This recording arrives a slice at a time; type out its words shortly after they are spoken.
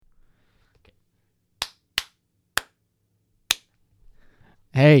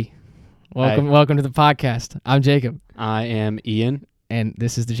Hey, welcome to the podcast. I'm Jacob, I am Ian. and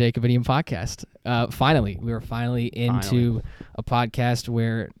this is the Jacob and Ian podcast. We were finally into a podcast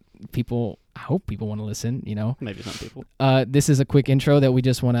where I hope people want to listen, Maybe some people. This is a quick intro that we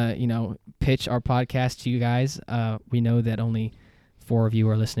just want to, pitch our podcast to you guys. We know that only 4 of you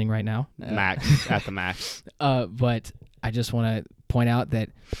are listening right now. At the max. But I just want to point out that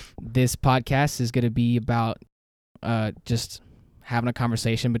this podcast is going to be about just having a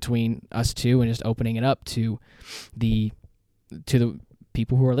conversation between us two and just opening it up to the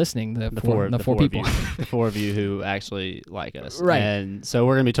people who are listening, the four people. The 4 of you who actually like us. Right. And so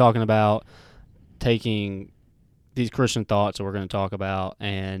we're going to be talking about taking these Christian thoughts that we're going to talk about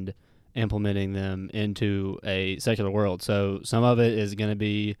and implementing them into a secular world. So some of it is going to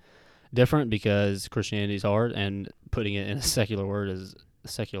be different because Christianity is hard, and putting it in a secular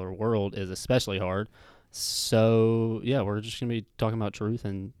world is especially hard. So, yeah, we're just going to be talking about truth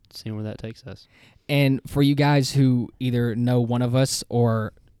and seeing where that takes us. And for you guys who either know one of us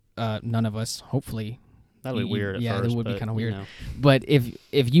or none of us, hopefully. That would be weird at first. That would be kind of weird. You know. But if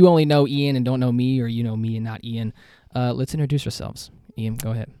you only know Ian and don't know me, or you know me and not Ian, let's introduce ourselves. Ian,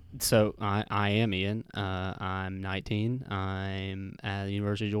 go ahead. So, I am Ian. I'm 19. I'm at the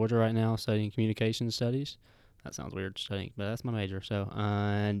University of Georgia right now studying communication studies. That sounds weird, studying, but that's my major. So,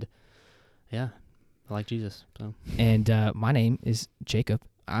 and yeah. I like Jesus. So. And my name is Jacob.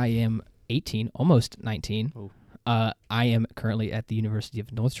 I am 18, almost 19. Oh. I am currently at the University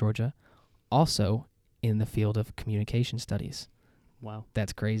of North Georgia, also in the field of communication studies. Wow.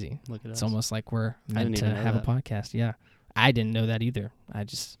 That's crazy. Look at us. It's almost like we're meant to have a podcast. Yeah. I didn't know that either. I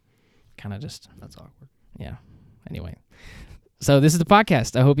just kind of just... That's awkward. Yeah. Anyway. So this is the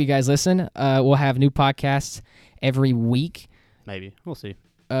podcast. I hope you guys listen. We'll have new podcasts every week. Maybe. We'll see.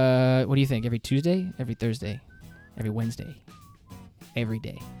 What do you think? Every Tuesday? Every Thursday? Every Wednesday? Every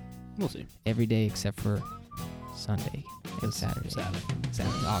day? We'll see. Every day except for Sunday and Saturday.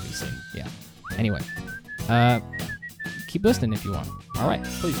 Saturday, obviously. Yeah. Anyway, keep listening if you want. All right.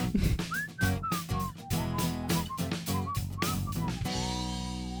 Please.